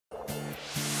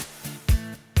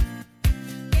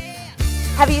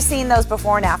Have you seen those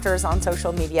before and afters on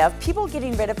social media of people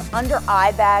getting rid of under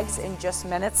eye bags in just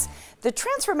minutes? The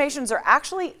transformations are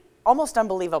actually almost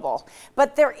unbelievable.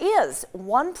 But there is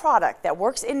one product that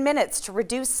works in minutes to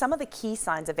reduce some of the key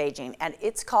signs of aging, and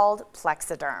it's called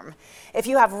Plexaderm. If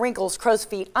you have wrinkles, crow's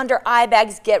feet, under eye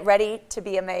bags, get ready to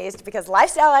be amazed because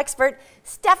lifestyle expert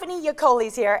Stephanie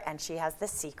Yacoli's here, and she has the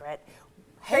secret.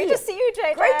 Great to see you,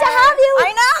 JJ. Great to have you.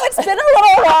 I know, it's been a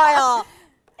little while.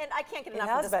 And I can't get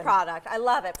enough of this product. I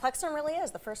love it. Plexaderm really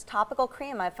is the first topical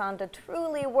cream I've found to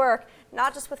truly work,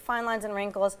 not just with fine lines and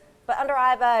wrinkles, but under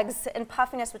eye bags and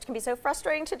puffiness, which can be so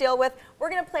frustrating to deal with.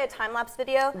 We're going to play a time-lapse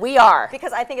video. We are.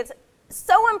 Because I think it's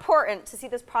so important to see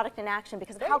this product in action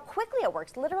because of how quickly it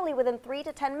works. Literally within 3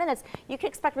 to 10 minutes, you can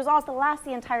expect results to last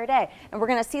the entire day. And we're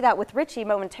going to see that with Richie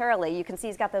momentarily. You can see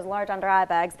he's got those large under eye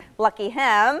bags. Lucky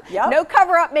him. Yep. No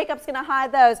cover-up makeup's going to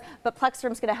hide those, but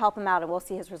Plexaderm's going to help him out, and we'll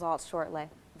see his results shortly.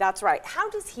 That's right. How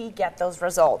does he get those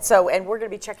results? So, and we're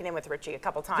going to be checking in with Richie a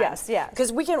couple times. Yes, yes.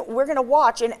 Because we're going to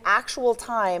watch in actual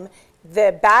time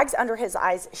the bags under his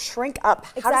eyes shrink up.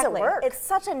 How does it work? It's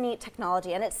such a neat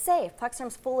technology, and it's safe.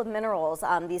 Plexaderm's full of minerals.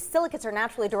 These silicates are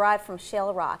naturally derived from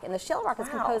shale rock, and the shale rock is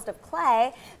composed of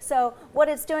clay. So what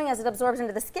it's doing as it absorbs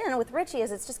into the skin with Richie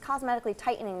is it's just cosmetically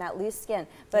tightening that loose skin.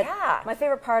 But my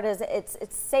favorite part is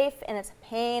it's safe and it's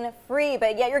pain-free,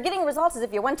 but yet you're getting results as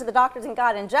if you went to the doctors and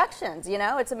got injections. You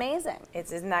know, it's amazing.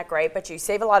 Isn't that great? But you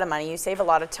save a lot of money, you save a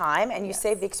lot of time, and you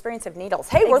save the experience of needles.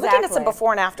 Hey, we're looking at some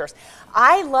before and afters.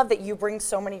 I love that you bring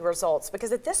so many results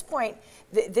because at this point,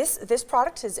 this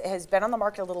product has been on the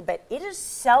market a little bit. It is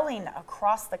selling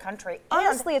across the country.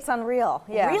 Honestly, it's unreal.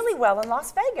 Really well in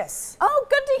Las Vegas. Oh,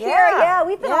 good to hear. Yeah,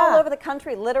 we've been all over the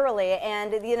country, literally,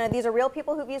 and you know, these are real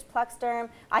people who've used Plexaderm.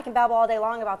 I can babble all day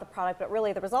long about the product, but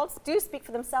really the results do speak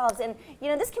for themselves. And you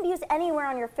know, this can be used anywhere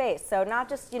on your face, so not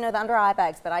just, you know, the under eye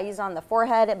bags, but I use it on the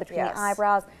forehead and between the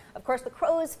eyebrows. Of course, the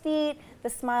crow's feet, the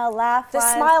smile, laugh lines.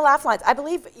 The smile, laugh lines. I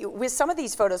believe with some of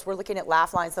these photos, we're looking at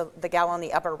laugh lines, the gal on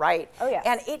the upper right. Oh, yeah.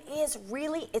 And it is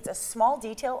really, it's a small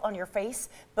detail on your face,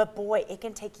 but boy, it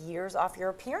can take years off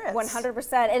your appearance.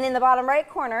 100%. And in the bottom right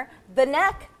corner, the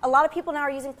neck. A lot of people now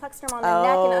are using Plexaderm on the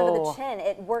neck and under the chin.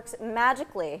 It works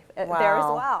magically there as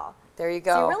well. There you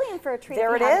go. So you're really in for a treat.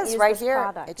 There it is, right here.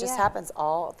 Product. It just happens.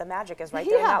 All the magic is right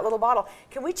there in that little bottle.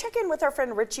 Can we check in with our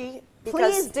friend Richie?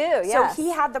 Please do, yes. So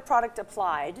he had the product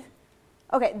applied.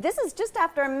 Okay, this is just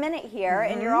after a minute here,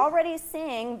 and you're already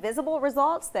seeing visible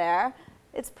results there.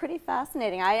 It's pretty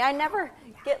fascinating. I never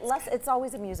get less, it's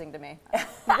always amusing to me.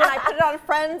 When I put it on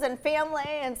friends and family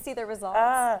and see the results.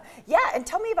 Yeah, and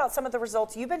tell me about some of the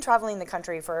results. You've been traveling the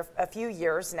country for a few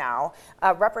years now,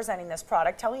 representing this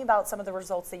product. Tell me about some of the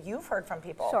results that you've heard from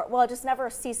people. Sure, well, it just never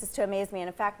ceases to amaze me. And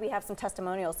in fact, we have some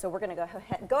testimonials, so we're gonna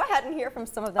go ahead and hear from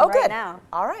some of them right now.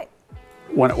 All right.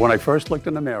 When I first looked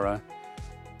in the mirror,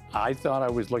 I thought I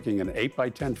was looking at an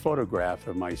 8x10 photograph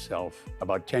of myself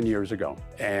about 10 years ago.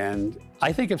 And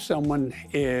I think if someone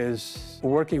is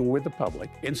working with the public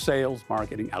in sales,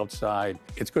 marketing, outside,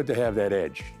 it's good to have that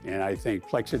edge. And I think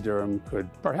Plexaderm could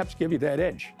perhaps give you that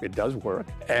edge. It does work.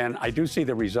 And I do see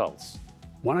the results.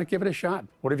 Why not give it a shot?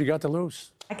 What have you got to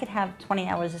lose? I could have 20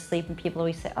 hours of sleep and people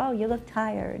always say, oh, you look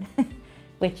tired,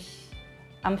 which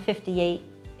I'm 58,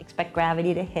 expect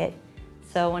gravity to hit.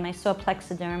 So when I saw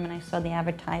Plexaderm and I saw the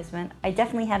advertisement, I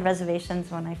definitely had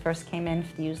reservations when I first came in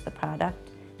to use the product.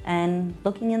 And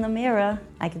looking in the mirror,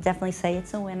 I could definitely say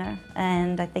it's a winner.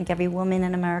 And I think every woman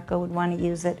in America would want to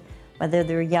use it, whether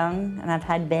they're young. And I've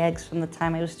had bags from the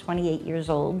time I was 28 years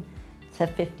old to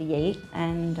 58.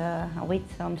 And I'll wait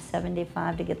till I'm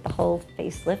 75 to get the whole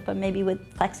facelift, but maybe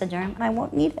with Plexaderm, I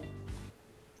won't need it.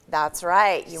 That's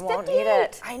right. You won't need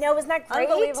it. I know, isn't that great?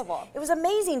 Unbelievable. It was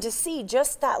amazing to see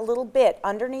just that little bit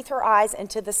underneath her eyes and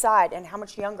to the side and how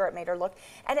much younger it made her look.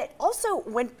 And it also,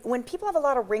 when people have a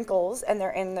lot of wrinkles and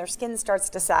their skin starts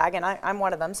to sag, and I'm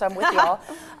one of them, so I'm with y'all,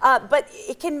 but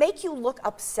it can make you look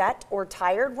upset or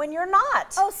tired when you're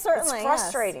not. Oh, certainly. It's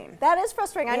frustrating. Yes. That is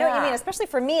frustrating. I know what you mean, especially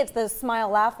for me, it's those smile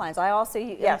laugh lines. I also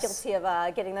am guilty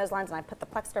of getting those lines, and I put the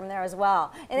Plexaderm there as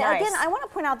well. And again, I want to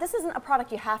point out, this isn't a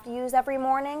product you have to use every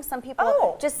morning. Some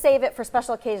people just save it for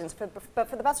special occasions, but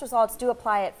for the best results, do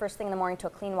apply it first thing in the morning to a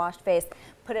clean washed face.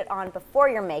 Put it on before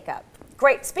your makeup.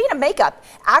 Great. Speaking of makeup,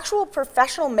 actual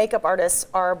professional makeup artists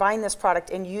are buying this product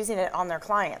and using it on their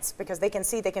clients because they can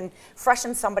see they can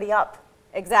freshen somebody up.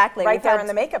 Exactly. Right there in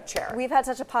the makeup chair. We've had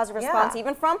such a positive response,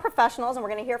 even from professionals, and we're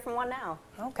going to hear from one now.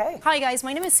 Okay. Hi guys,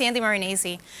 my name is Sandy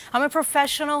Marinese. I'm a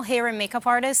professional hair and makeup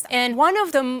artist, and one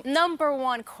of the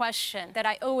 #1 question that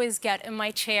I always get in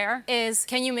my chair is,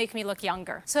 can you make me look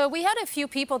younger? So we had a few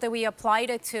people that we applied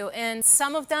it to, and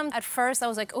some of them at first I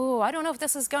was like, oh, I don't know if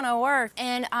this is gonna work.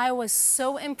 And I was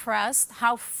so impressed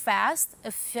how fast,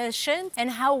 efficient,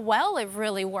 and how well it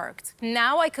really worked.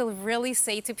 Now I could really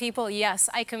say to people, yes,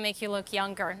 I can make you look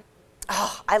younger.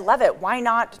 Oh, I love it. Why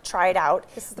not try it out?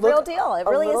 This is the real deal. It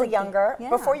really is a little younger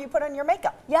before you put on your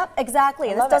makeup. Yep,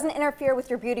 exactly. And this doesn't interfere with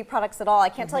your beauty products at all. I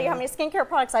can't tell you how many skincare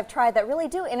products I've tried that really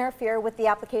do interfere with the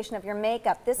application of your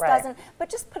makeup. This doesn't, but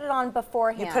just put it on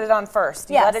beforehand. You put it on first.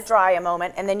 You let it dry a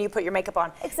moment, and then you put your makeup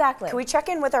on. Exactly. Can we check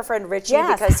in with our friend Richie?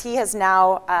 Because he has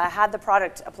now had the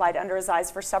product applied under his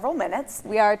eyes for several minutes.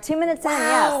 We are 2 minutes in,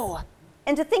 yes.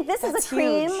 And to think this is a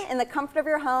cream in the comfort of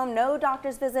your home, no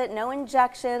doctor's visit, no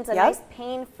injections, a nice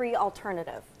pain-free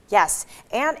alternative. Yes,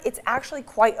 and it's actually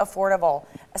quite affordable,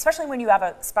 especially when you have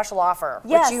a special offer,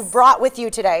 which you brought with you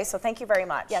today, so thank you very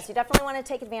much. Yes, you definitely want to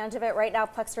take advantage of it. Right now,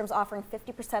 Plexaderm's offering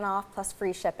 50% off plus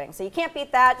free shipping. So you can't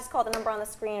beat that. Just call the number on the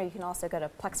screen, or you can also go to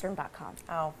plexaderm.com.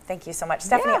 Oh, thank you so much.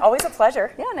 Stephanie, always a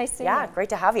pleasure. Yeah, nice seeing you. Yeah, great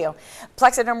to have you.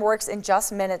 Plexaderm works in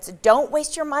just minutes. Don't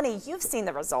waste your money. You've seen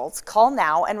the results. Call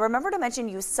now, and remember to mention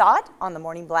you saw it on the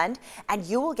Morning Blend, and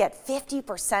you will get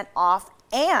 50% off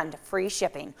and free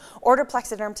shipping. Order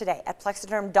Plexaderm today at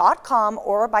plexaderm.com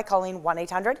or by calling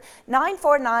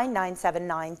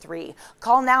 1-800-949-9793.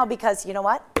 Call now because you know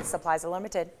what? Supplies are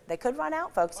limited. They could run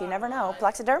out, folks. You never know.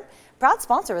 Plexaderm, proud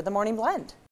sponsor of the Morning Blend.